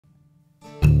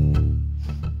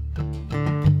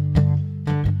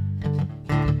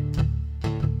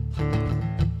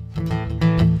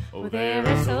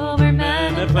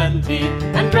aplenty,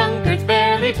 and drunkards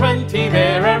barely 20.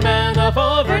 There are men of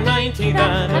over 90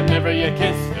 that have never yet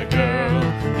kissed a girl.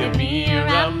 Give me a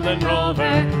Ramblin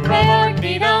Rover, from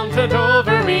Orkney down to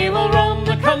Dover. We will roam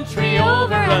the country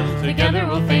over, and together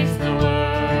we'll face the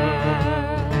world.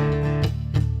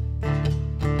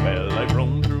 Well, I've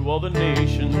roamed through all the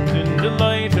nations in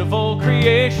delight of all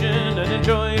creation, and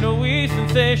enjoyed a wee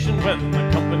sensation when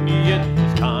the company it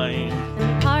was kind.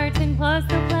 The parting was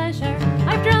the pleasure.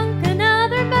 I've drunk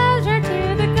another measure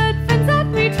to the good friends that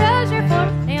we treasure,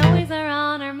 for they always are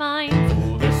on our minds.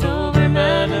 Oh, there's sober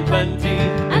men and plenty,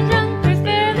 and drunkards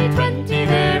barely 20.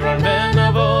 There are men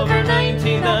of over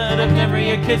 90 that have never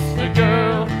yet kissed a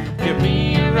girl. Give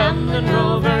me a Ramblin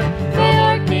Rover, from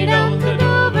Orkney down to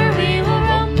Dover. We will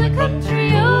roam the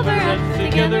country over, and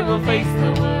together we'll face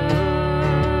the world.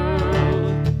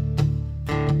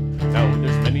 Now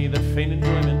there's many that feign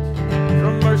enjoyment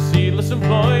from merciless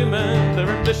employment. Their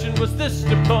ambition was this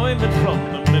deployment from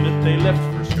the minute they left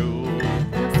for school.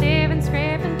 They'll stare and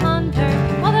scrape and ponder,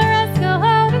 while the rest go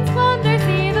out and squander.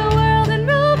 See the world and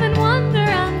move and wonder,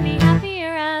 and be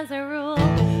happier as a rule.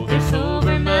 Oh, there's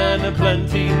sober men and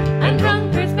plenty, and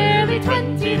drunkards barely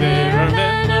 20. There are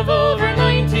men of over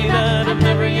 90 that have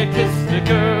never yet kissed a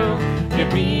girl.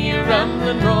 Give me a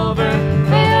Ramblin Rover,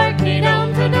 from Orkney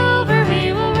down to Dover.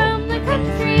 We will roam the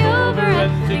country over,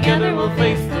 and together we'll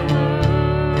face the world.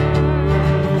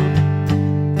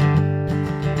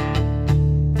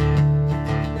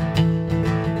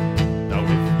 Now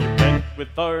if you're bent with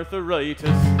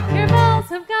arthritis, your balls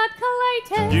have got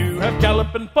colitis, you have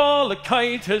galloping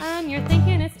pollichitis, and you're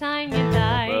thinking it's time you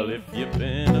die. well, if you've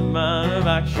been a man of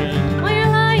action, while you're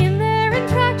lying there in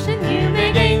traction, you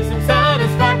may gain some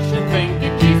satisfaction,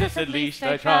 thinking, Jesus, at least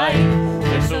I tried.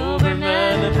 There's sober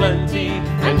men and plenty,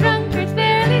 and drunkards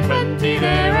barely 20.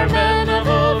 There are men of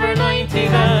over 90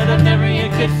 that have never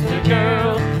yet kissed a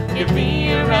girl. Give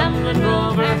me a Ramblin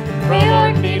Rover, from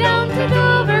Orkney down to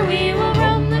Dover. We will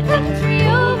roam the country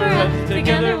over, and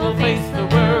together we'll face the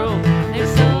world. There's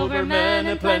sober men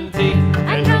and plenty,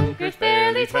 and drunkards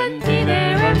barely 20.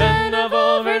 There are men of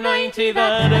over 90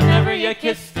 that have never yet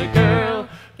kissed a girl.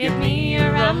 Give me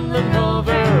a Ramblin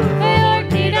Rover,